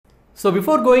So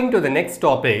before going to the next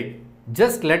topic,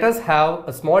 just let us have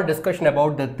a small discussion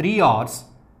about the 3 R's,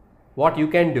 what you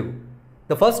can do.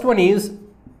 The first one is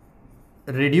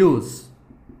reduce.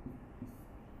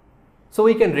 So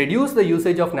we can reduce the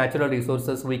usage of natural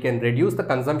resources, we can reduce the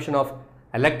consumption of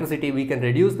electricity, we can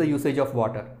reduce the usage of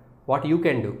water. What you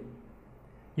can do?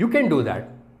 You can do that.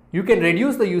 You can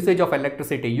reduce the usage of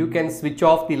electricity. You can switch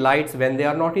off the lights when they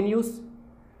are not in use.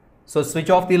 So switch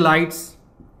off the lights.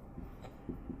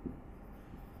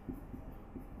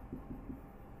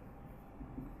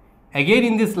 Again,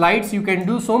 in these lights you can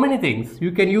do so many things.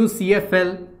 You can use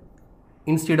CFL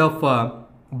instead of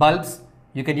bulbs.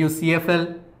 You can use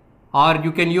CFL, or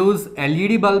you can use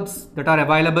LED bulbs that are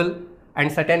available, and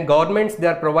certain governments, they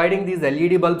are providing these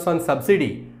LED bulbs on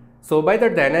subsidy. So by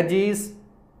that the energy is,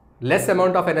 less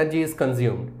amount of energy is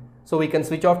consumed. So we can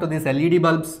switch off to these LED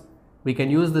bulbs, we can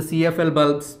use the CFL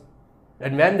bulbs,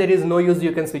 and when there is no use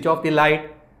you can switch off the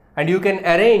light, and you can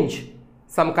arrange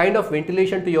some kind of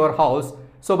ventilation to your house.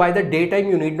 So by the daytime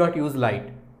you need not use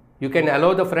light. You can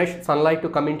allow the fresh sunlight to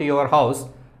come into your house,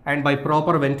 and by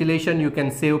proper ventilation you can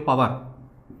save power.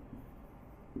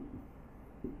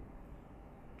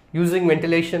 Using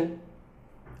ventilation.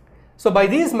 So by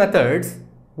these methods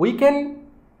we can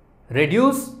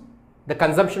reduce the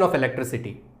consumption of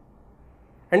electricity.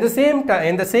 And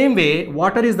in the same way,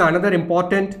 water is the another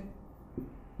important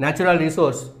natural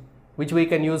resource which we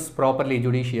can use properly,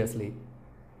 judiciously.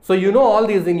 So you know all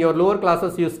these in your lower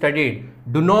classes you studied.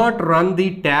 Do not run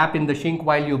the tap in the sink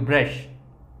while you brush.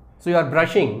 So you are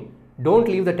brushing, don't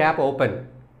leave the tap open.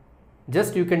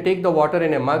 Just you can take the water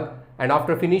in a mug, and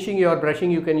after finishing your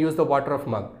brushing you can use the water of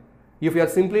mug. If you are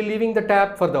simply leaving the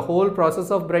tap for the whole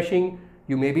process of brushing,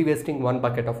 you may be wasting 1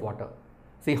 bucket of water.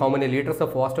 See how many liters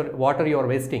of water you are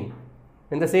wasting.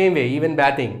 In the same way, even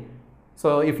bathing.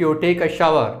 So if you take a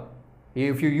shower,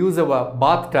 if you use a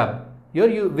bathtub,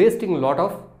 you're wasting a lot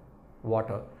of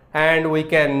water. And we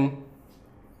can,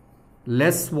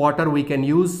 less water we can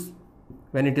use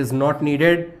when it is not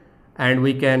needed, and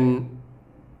we can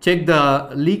check the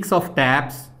leaks of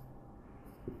taps.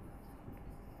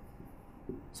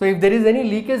 So if there is any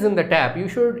leakage in the tap, you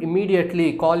should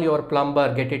immediately call your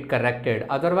plumber, get it corrected.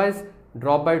 Otherwise,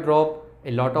 drop by drop,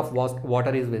 a lot of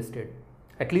water is wasted.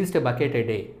 At least a bucket a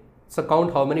day. So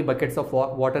count how many buckets of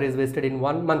water is wasted in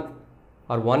 1 month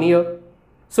or 1 year.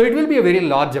 So it will be a very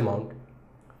large amount.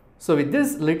 So with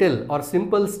these little or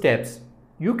simple steps,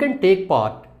 you can take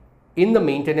part in the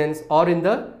maintenance or in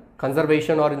the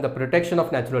conservation or in the protection of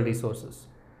natural resources.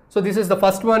 So this is the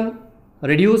first one,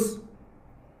 reduce.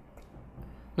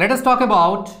 Let us talk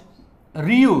about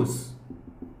reuse.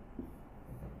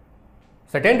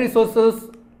 Certain resources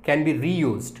can be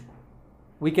reused.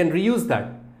 We can reuse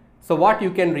that. So what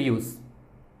you can reuse?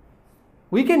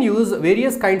 We can use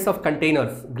various kinds of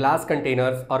containers, glass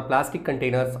containers or plastic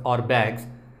containers or bags.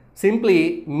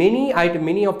 Simply many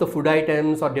of the food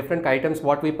items or different items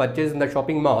what we purchase in the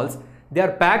shopping malls, they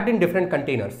are packed in different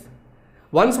containers.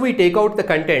 Once we take out the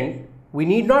content, we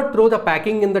need not throw the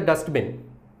packing in the dustbin,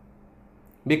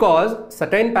 because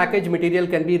certain package material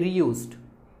can be reused.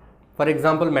 For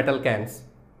example, metal cans.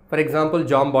 For example,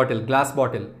 jam bottle, glass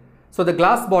bottle. So the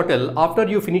glass bottle, after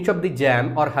you finish up the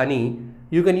jam or honey,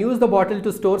 you can use the bottle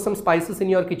to store some spices in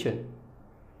your kitchen.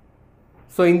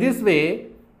 So in this way,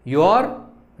 you are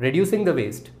reducing the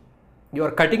waste. You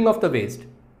are cutting off the waste.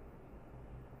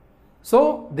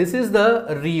 So this is the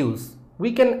reuse.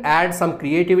 We can add some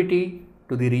creativity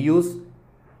to the reuse.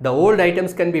 The old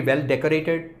items can be well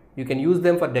decorated. You can use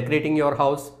them for decorating your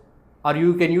house, or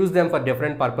you can use them for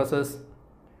different purposes.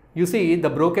 You see the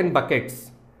broken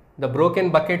buckets. The broken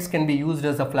buckets can be used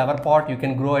as a flower pot. You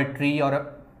can grow a tree,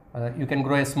 or you can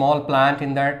grow a small plant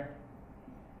in that.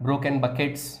 Broken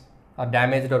buckets or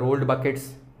damaged or old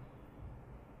buckets.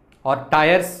 Or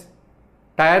tires.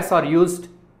 Tires are used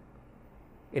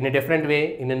in a different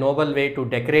way, in a novel way, to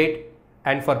decorate,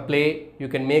 and for play. You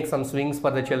can make some swings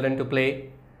for the children to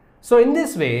play. So in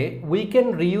this way, we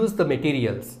can reuse the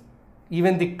materials.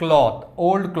 Even the cloth,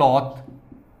 old cloth,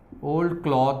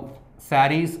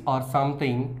 saris or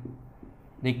something,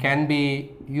 they can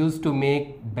be used to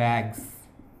make bags,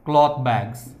 cloth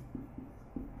bags.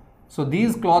 So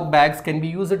these cloth bags can be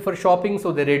used for shopping,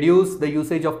 so they reduce the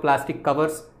usage of plastic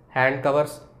covers, hand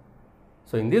covers.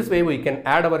 So in this way, we can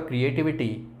add our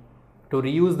creativity to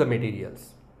reuse the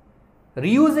materials.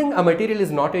 Reusing a material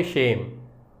is not a shame.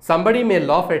 Somebody may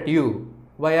laugh at you.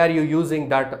 Why are you using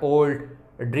that old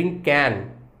drink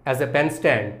can as a pen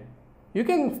stand? You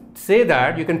can say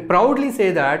that, you can proudly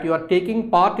say that you are taking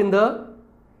part in the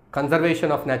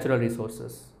conservation of natural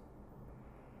resources.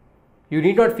 You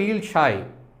need not feel shy.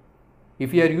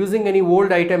 If you are using any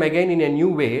old item again in a new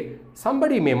way,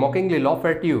 somebody may mockingly laugh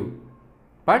at you.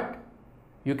 But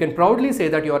you can proudly say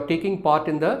that you are taking part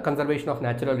in the conservation of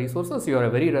natural resources. You are a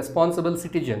very responsible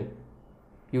citizen.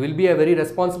 You will be a very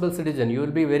responsible citizen. You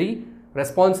will be a very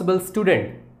responsible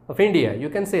student of India. You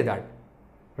can say that,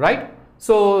 right?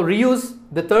 So reuse,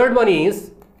 the third one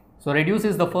is, so reduce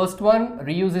is the first one,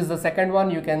 reuse is the second one.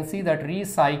 You can see that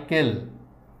recycle.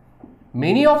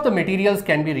 Many of the materials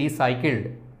can be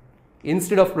recycled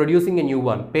instead of producing a new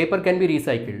one. Paper can be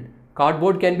recycled,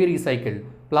 cardboard can be recycled,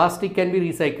 plastic can be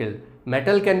recycled,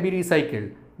 metal can be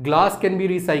recycled, glass can be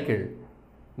recycled.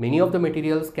 Many of the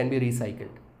materials can be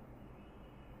recycled.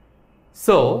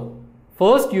 So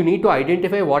first you need to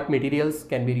identify what materials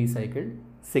can be recycled,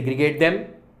 segregate them.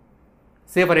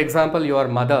 Say for example, your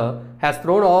mother has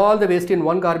thrown all the waste in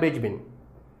one garbage bin.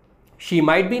 She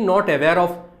might be not aware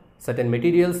of certain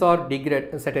materials are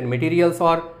certain materials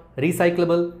are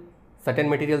recyclable, certain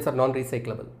materials are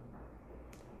non-recyclable.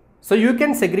 So you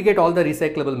can segregate all the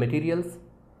recyclable materials.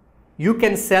 You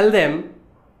can sell them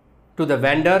to the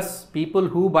vendors, people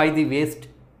who buy the waste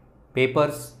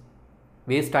papers,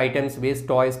 waste items, waste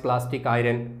toys, plastic,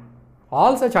 iron.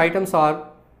 All such items are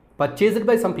purchased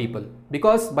by some people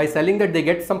because by selling that they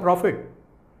get some profit.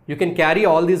 You can carry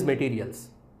all these materials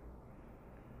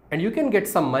and you can get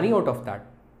some money out of that.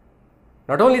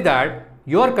 Not only that,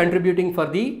 you are contributing for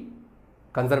the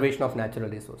conservation of natural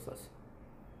resources.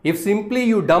 If simply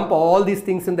you dump all these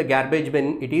things in the garbage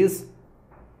bin, it is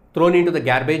thrown into the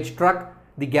garbage truck.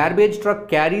 The garbage truck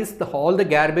carries all the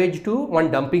garbage to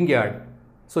one dumping yard.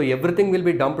 So everything will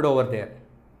be dumped over there.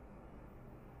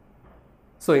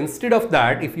 So instead of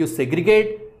that, if you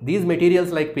segregate these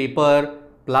materials like paper,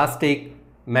 plastic,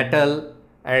 metal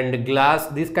and glass,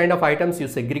 these kind of items, you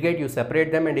segregate, you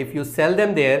separate them, and if you sell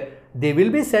them there, they will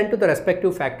be sent to the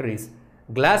respective factories.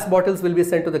 Glass bottles will be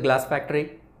sent to the glass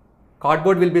factory,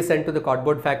 cardboard will be sent to the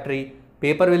cardboard factory,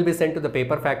 paper will be sent to the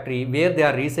paper factory where they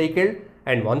are recycled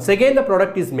and once again the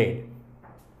product is made.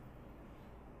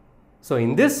 So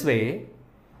in this way,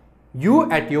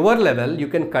 you at your level, you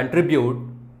can contribute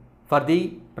for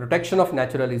the protection of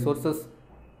natural resources,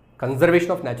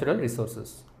 conservation of natural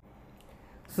resources.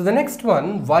 So the next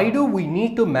one, why do we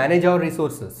need to manage our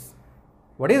resources?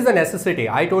 What is the necessity?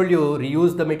 I told you,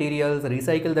 reuse the materials,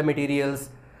 recycle the materials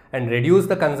and reduce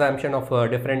the consumption of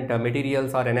different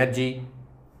materials or energy.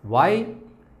 Why?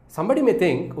 Somebody may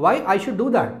think, why I should do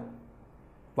that?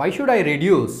 Why should I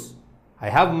reduce? I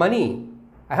have money.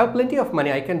 I have plenty of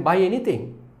money. I can buy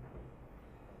anything.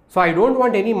 So I don't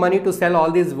want any money to sell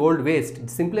all this old waste.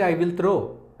 Simply I will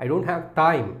throw. I don't have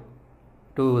time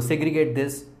to segregate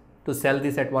this, to sell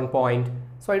this at one point.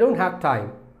 So I don't have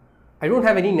time. I don't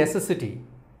have any necessity.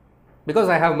 Because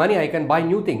I have money, I can buy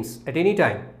new things at any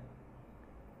time.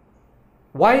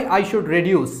 Why I should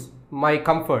reduce my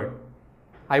comfort?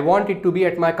 I want it to be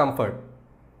at my comfort.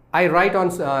 I write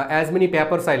on as many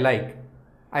papers I like.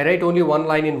 I write only one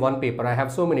line in one paper. I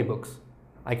have so many books.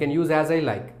 I can use as I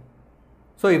like.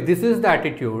 So if this is the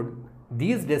attitude,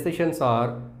 these decisions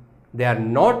they are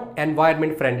not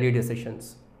environment friendly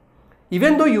decisions.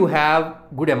 Even though you have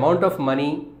good amount of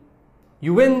money,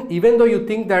 even though you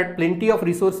think that plenty of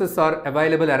resources are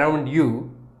available around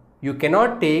you, you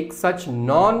cannot take such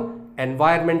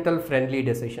non-environmental friendly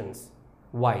decisions.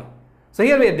 Why? So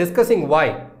here we are discussing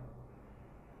why.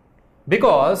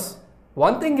 Because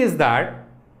one thing is that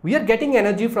we are getting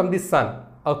energy from the sun.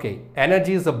 Okay,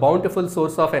 energy is a bountiful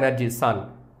source of energy,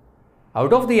 sun.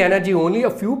 Out of the energy, only a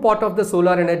few part of the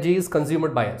solar energy is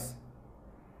consumed by us.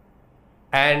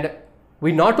 And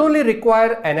we not only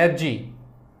require energy,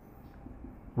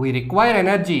 we require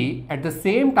energy, at the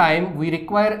same time we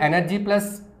require energy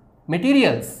plus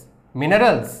materials,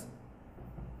 minerals.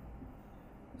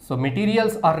 So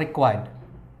materials are required,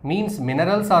 means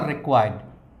minerals are required.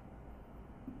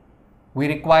 We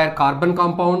require carbon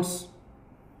compounds,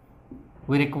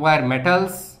 we require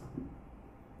metals,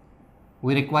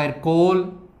 we require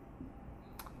coal,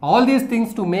 all these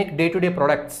things to make day-to-day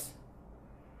products.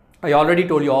 I already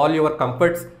told you all your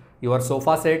comforts, your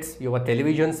sofa sets, your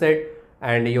television set,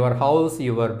 and your house,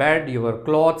 your bed, your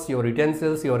clothes, your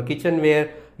utensils, your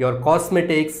kitchenware, your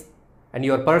cosmetics and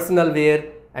your personal wear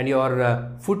and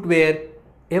your footwear,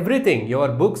 everything, your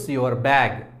books, your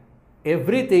bag,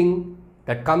 everything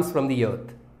that comes from the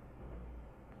earth.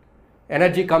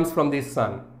 Energy comes from the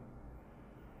sun.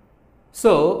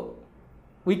 So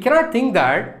we cannot think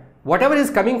that whatever is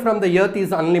coming from the earth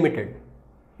is unlimited.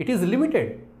 It is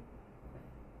limited.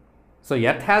 So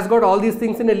earth has got all these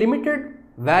things in a limited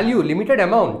value, limited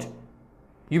amount.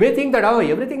 You may think that, oh,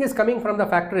 everything is coming from the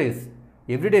factories.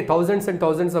 Every day thousands and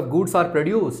thousands of goods are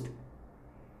produced.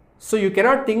 So you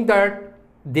cannot think that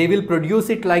they will produce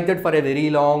it like that for a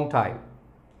very long time.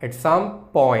 At some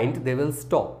point they will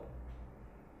stop.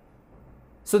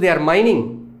 So they are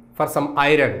mining for some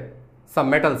iron,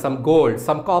 some metal, some gold,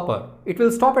 some copper. It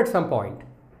will stop at some point.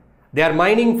 They are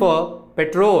mining for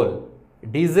petrol,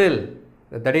 diesel,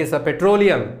 that is a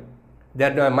petroleum. They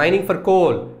are mining for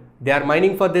coal. They are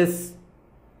mining for this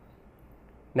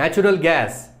natural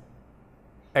gas.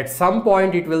 At some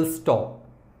point it will stop.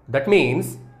 That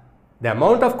means the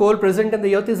amount of coal present in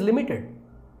the earth is limited.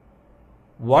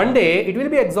 One day it will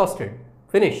be exhausted,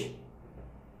 finish.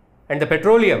 And the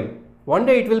petroleum, one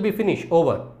day it will be finished,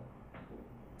 over.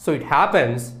 So it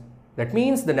happens, that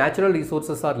means the natural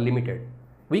resources are limited.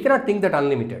 We cannot think that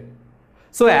unlimited.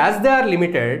 So as they are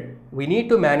limited, we need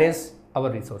to manage our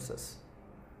resources.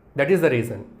 That is the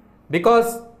reason.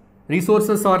 Because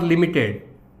resources are limited,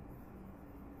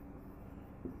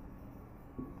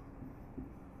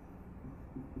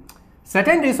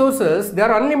 certain resources, they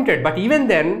are unlimited, but even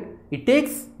then it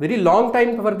takes very long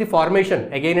time for the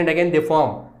formation. Again and again they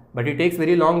form, but it takes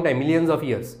very long time, millions of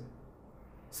years.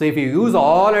 So if you use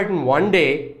all in one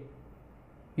day,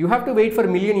 you have to wait for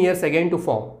million years again to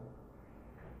form.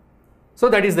 So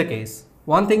that is the case.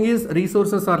 One thing is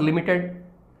resources are limited.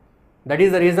 That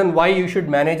is the reason why you should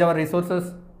manage our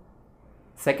resources.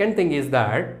 Second thing is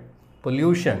that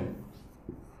pollution.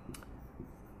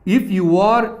 If you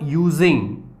are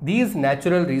using these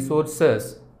natural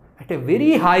resources at a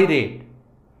very high rate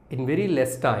in very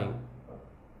less time,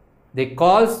 they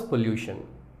cause pollution.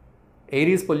 Air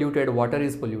is polluted, water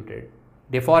is polluted.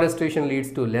 Deforestation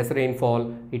leads to less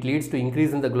rainfall. It leads to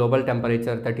increase in the global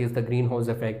temperature, that is the greenhouse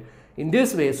effect. In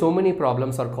this way, so many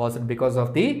problems are caused because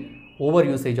of the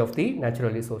overusage of the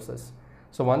natural resources.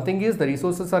 So one thing is the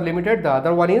resources are limited. The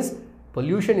other one is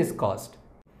pollution is caused.